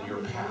brighter than your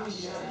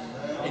past.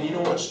 And you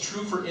know what's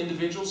true for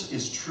individuals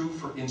is true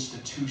for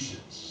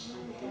institutions.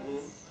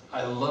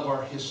 I love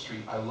our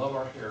history. I love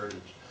our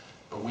heritage.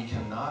 But we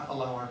cannot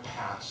allow our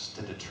past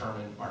to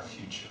determine our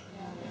future.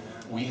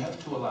 We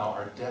have to allow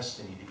our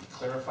destiny to be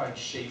clarified,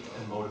 shaped,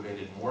 and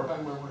motivated more by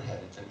where we're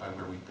headed than by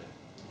where we've been.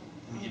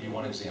 Let me give you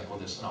one example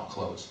of this and I'll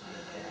close.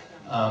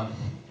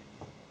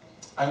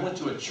 I went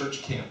to a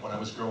church camp when I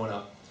was growing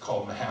up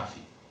called Mahaffey.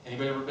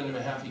 Anybody ever been to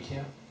Mahaffey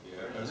camp?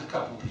 Yeah. There was a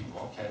couple of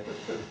people, okay.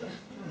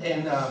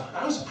 And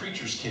I was a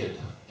preacher's kid,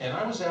 and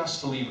I was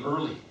asked to leave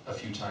early a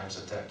few times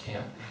at that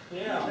camp.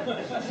 Yeah.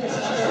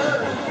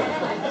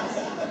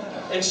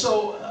 And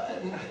so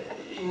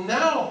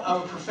now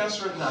I'm a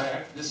professor at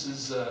Nyack. This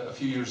is a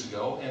few years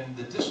ago, and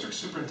the district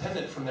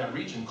superintendent from that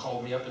region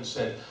called me up and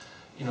said,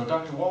 you know,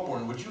 Dr.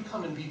 Walborn, would you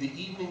come and be the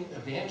evening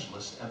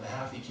evangelist at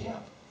Mahaffey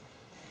camp?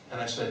 And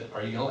I said,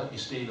 are you going to let me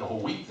stay the whole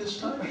week this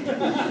time?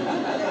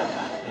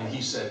 And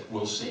he said,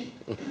 we'll see.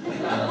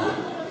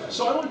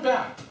 So I went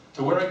back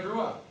to where I grew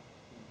up.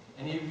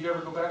 Any of you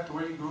ever go back to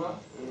where you grew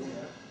up?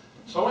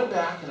 So I went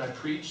back and I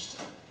preached,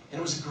 and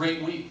it was a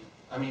great week.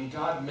 I mean,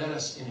 God met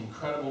us in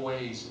incredible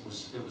ways.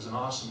 It was an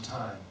awesome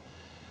time.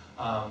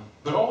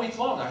 But all week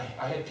long,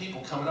 I had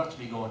people coming up to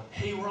me going,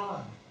 hey,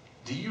 Ron,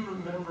 do you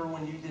remember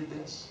when you did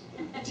this?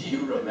 Do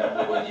you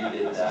remember when you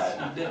did that?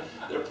 And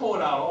they're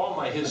pulling out all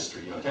my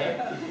history, okay?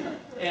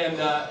 And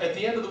at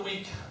the end of the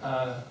week,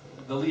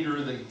 the leader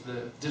of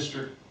the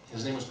district,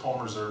 his name was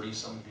Palmer Zerby,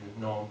 some of you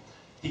know him,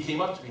 he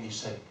came up to me and he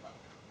said,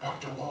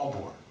 Dr.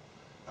 Walborn,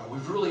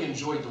 we've really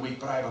enjoyed the week,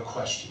 but I have a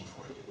question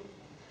for you.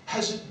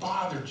 Has it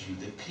bothered you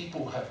that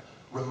people have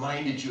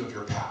reminded you of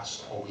your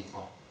past all week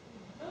long?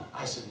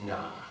 I said,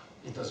 nah,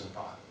 it doesn't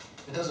bother me.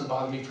 It doesn't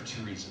bother me for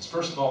two reasons.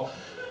 First of all,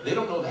 they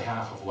don't know the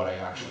half of what I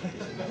actually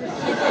did. And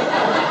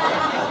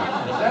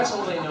if that's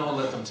all they know,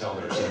 let them tell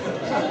their story.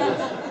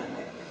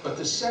 But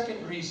the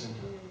second reason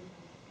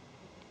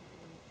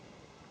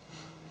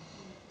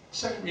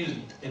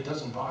it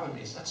doesn't bother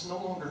me is that's no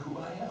longer who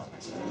I am.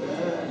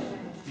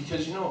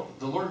 Because, you know,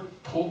 the Lord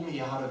pulled me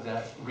out of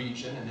that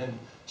region and then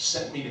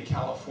sent me to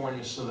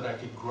California so that I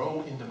could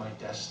grow into my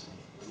destiny.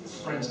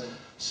 Friends,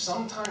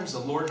 sometimes the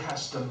Lord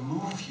has to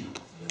move you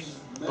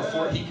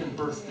before he can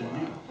birth the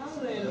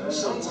new.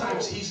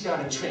 Sometimes he's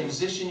got to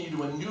transition you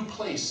to a new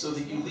place so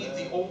that you leave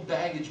the old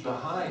baggage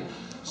behind,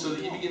 so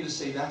that you begin to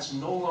say, that's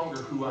no longer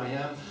who I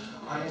am.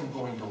 I am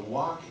going to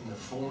walk in the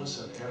fullness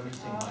of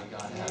everything my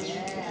God has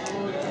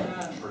for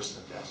me.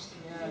 Person of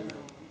destiny.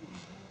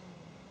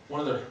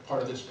 One other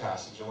part of this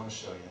passage I want to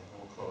show you, and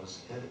we'll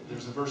close.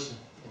 There's a verse in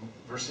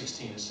verse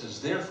 16. It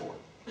says, therefore,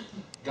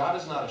 God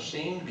is not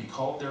ashamed to be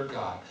called their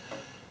God.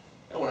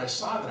 And when I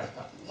saw that, I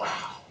thought,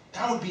 wow,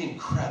 that would be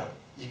incredible.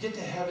 You get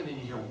to heaven and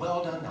you hear,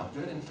 well done, thou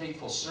good and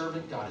faithful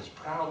servant. God is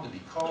proud to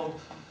be called,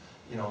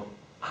 you know,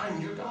 I'm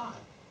your God.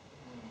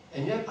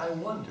 And yet I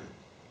wonder,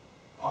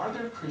 are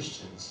there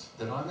Christians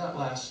that on that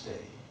last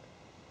day,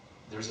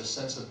 there's a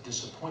sense of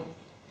disappointment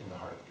in the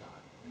heart of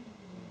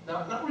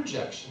God? Now, not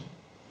rejection,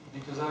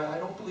 because I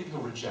don't believe he'll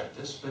reject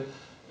us, but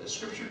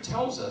Scripture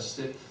tells us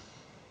that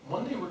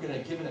one day we're going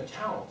to give an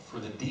account for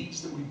the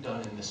deeds that we've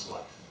done in this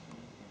life.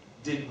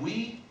 Did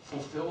we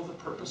fulfill the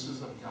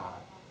purposes of God?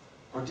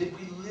 Or did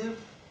we live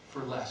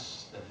for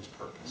less than his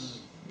purpose?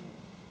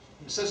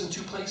 It says in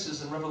two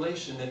places in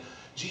Revelation that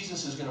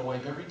Jesus is going to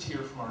wipe every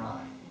tear from our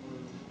eye.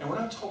 And we're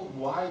not told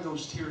why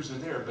those tears are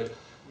there, but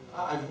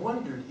I've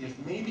wondered if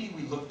maybe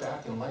we look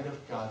back in light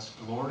of God's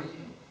glory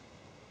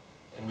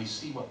and we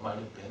see what might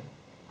have been.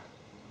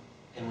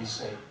 And we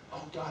say,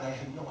 oh God, I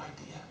had no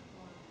idea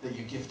that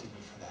you gifted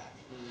me for that.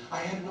 I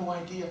had no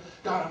idea.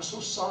 God, I'm so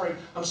sorry.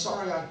 I'm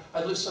sorry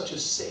I lived such a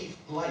safe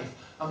life.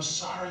 I'm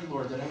sorry,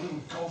 Lord, that I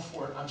didn't go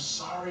for it. I'm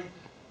sorry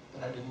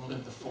that I didn't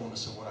live the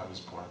fullness of what I was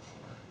born for.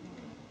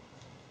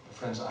 But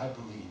friends, I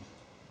believe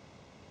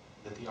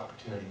that the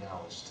opportunity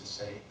now is to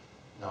say,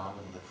 no, I'm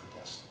going to live for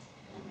destiny.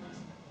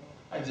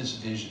 I have this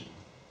vision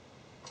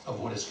of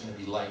what it's going to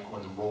be like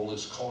when the roll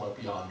is called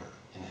up yonder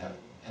in heaven.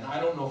 And I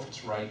don't know if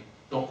it's right.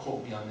 Don't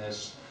quote me on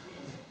this,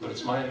 but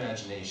it's my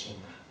imagination.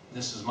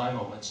 This is my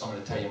moment, so I'm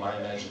going to tell you my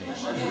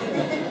imagination.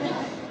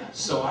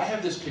 So I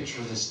have this picture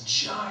of this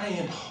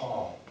giant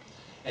hall,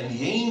 and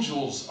the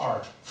angels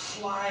are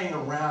flying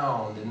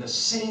around, and the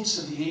saints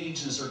of the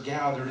ages are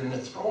gathered, and the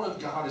throne of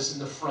God is in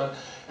the front,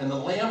 and the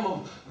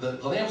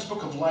Lamb's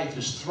Book of Life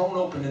is thrown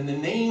open, and the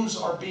names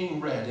are being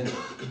read. And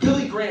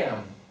Billy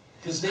Graham,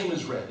 his name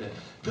is read. And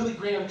Billy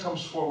Graham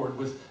comes forward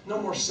with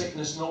no more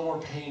sickness, no more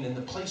pain, and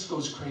the place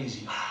goes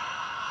crazy.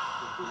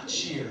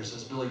 Cheers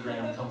as Billy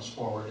Graham comes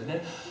forward. And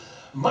then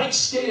Mike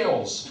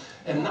Scales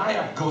and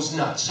Nyack goes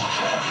nuts.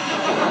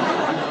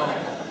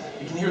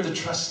 You can hear the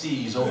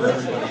trustees over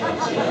everybody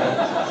else.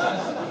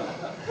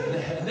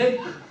 And then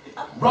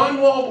Ron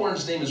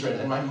Walborn's name is read,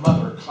 and my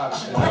mother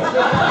claps. It's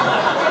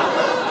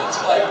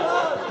like,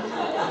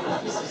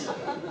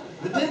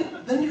 but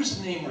then there's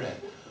a name read,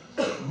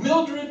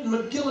 Mildred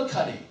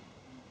McGillicuddy,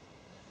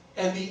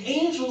 and the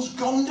angels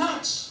go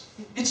nuts.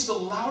 It's the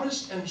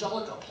loudest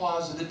angelic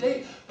applause of the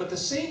day, but the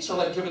saints are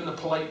like giving the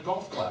polite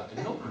golf clap.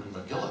 And Mildred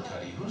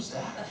McGillicuddy, who's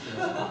that?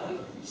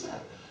 Who's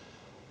that?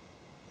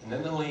 And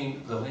then the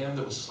lamb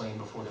that was slain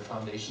before the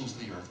foundations of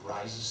the earth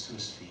rises to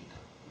his feet.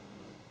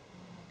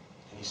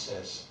 And he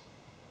says,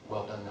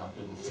 well done, thou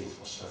good and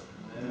faithful servant.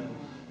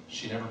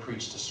 She never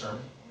preached a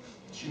sermon.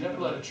 She never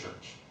led a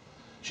church.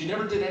 She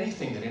never did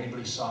anything that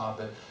anybody saw,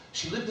 but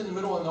she lived in the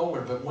middle of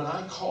nowhere. But when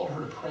I called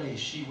her to pray,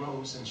 she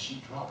rose and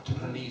she dropped to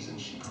her knees and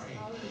she prayed.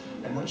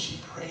 And when she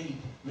prayed,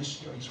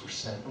 missionaries were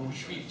sent. When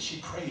she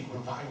prayed,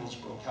 revivals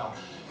broke out.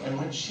 And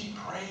when she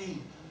prayed,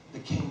 the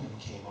kingdom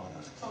came on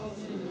earth.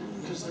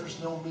 Because there's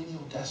no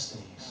menial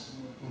destinies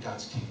in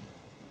God's kingdom.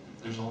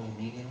 There's only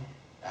menial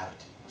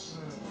attitudes.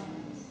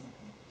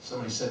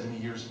 Somebody said to me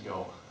years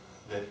ago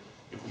that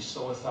if we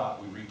sow a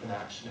thought, we reap an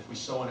action. If we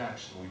sow an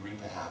action, we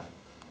reap a habit.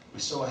 If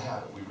we sow a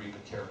habit, we reap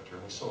a character.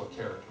 And we sow a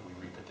character, we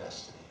reap a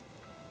destiny.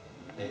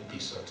 May it be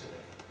so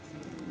today.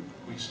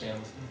 Will you stand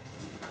with me?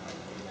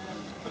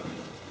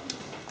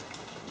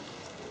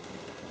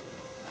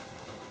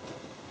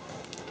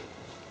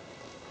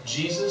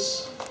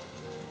 Jesus,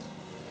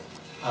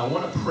 I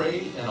want to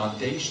pray an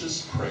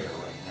audacious prayer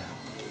right now.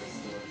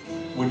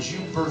 Would you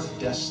birth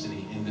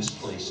destiny in this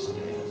place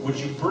today? Would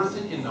you birth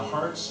it in the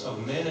hearts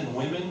of men and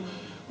women?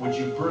 Would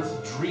you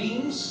birth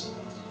dreams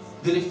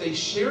that if they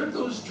shared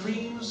those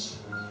dreams,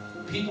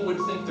 people would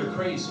think they're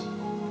crazy?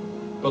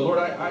 But Lord,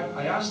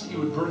 I ask that you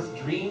would birth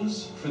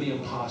dreams for the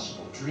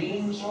impossible,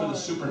 dreams for the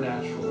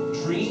supernatural,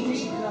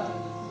 dreams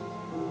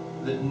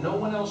that no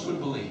one else would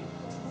believe.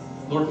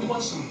 Lord, we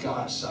want some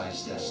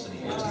God-sized destiny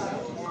here today.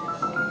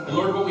 And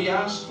Lord, what we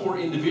ask for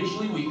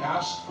individually, we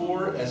ask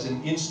for as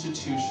an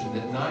institution,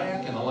 that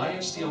Nyack and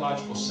Alliance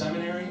Theological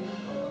Seminary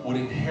would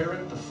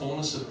inherit the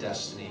fullness of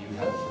destiny you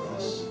have for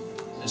us.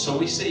 And so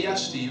we say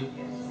yes to you.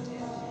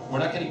 We're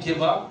not going to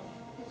give up.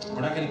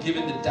 We're not going to give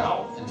in to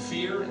doubt and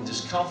fear and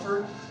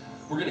discomfort.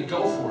 We're going to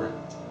go for it.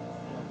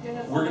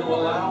 We're going to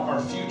allow our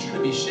future to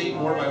be shaped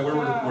more by where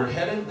we're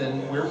headed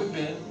than where we've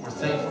been. We're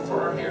thankful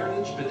for our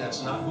heritage, but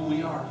that's not who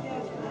we are.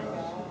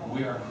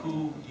 We are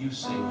who you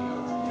say we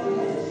are.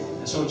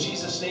 And so in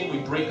Jesus' name, we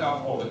break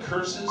off all the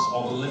curses,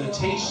 all the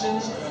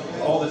limitations,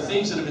 all the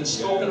things that have been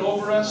spoken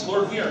over us.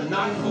 Lord, we are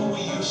not who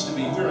we used to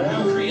be. We're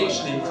a new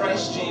creation in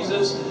Christ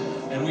Jesus,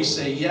 and we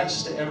say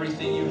yes to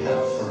everything you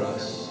have for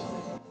us.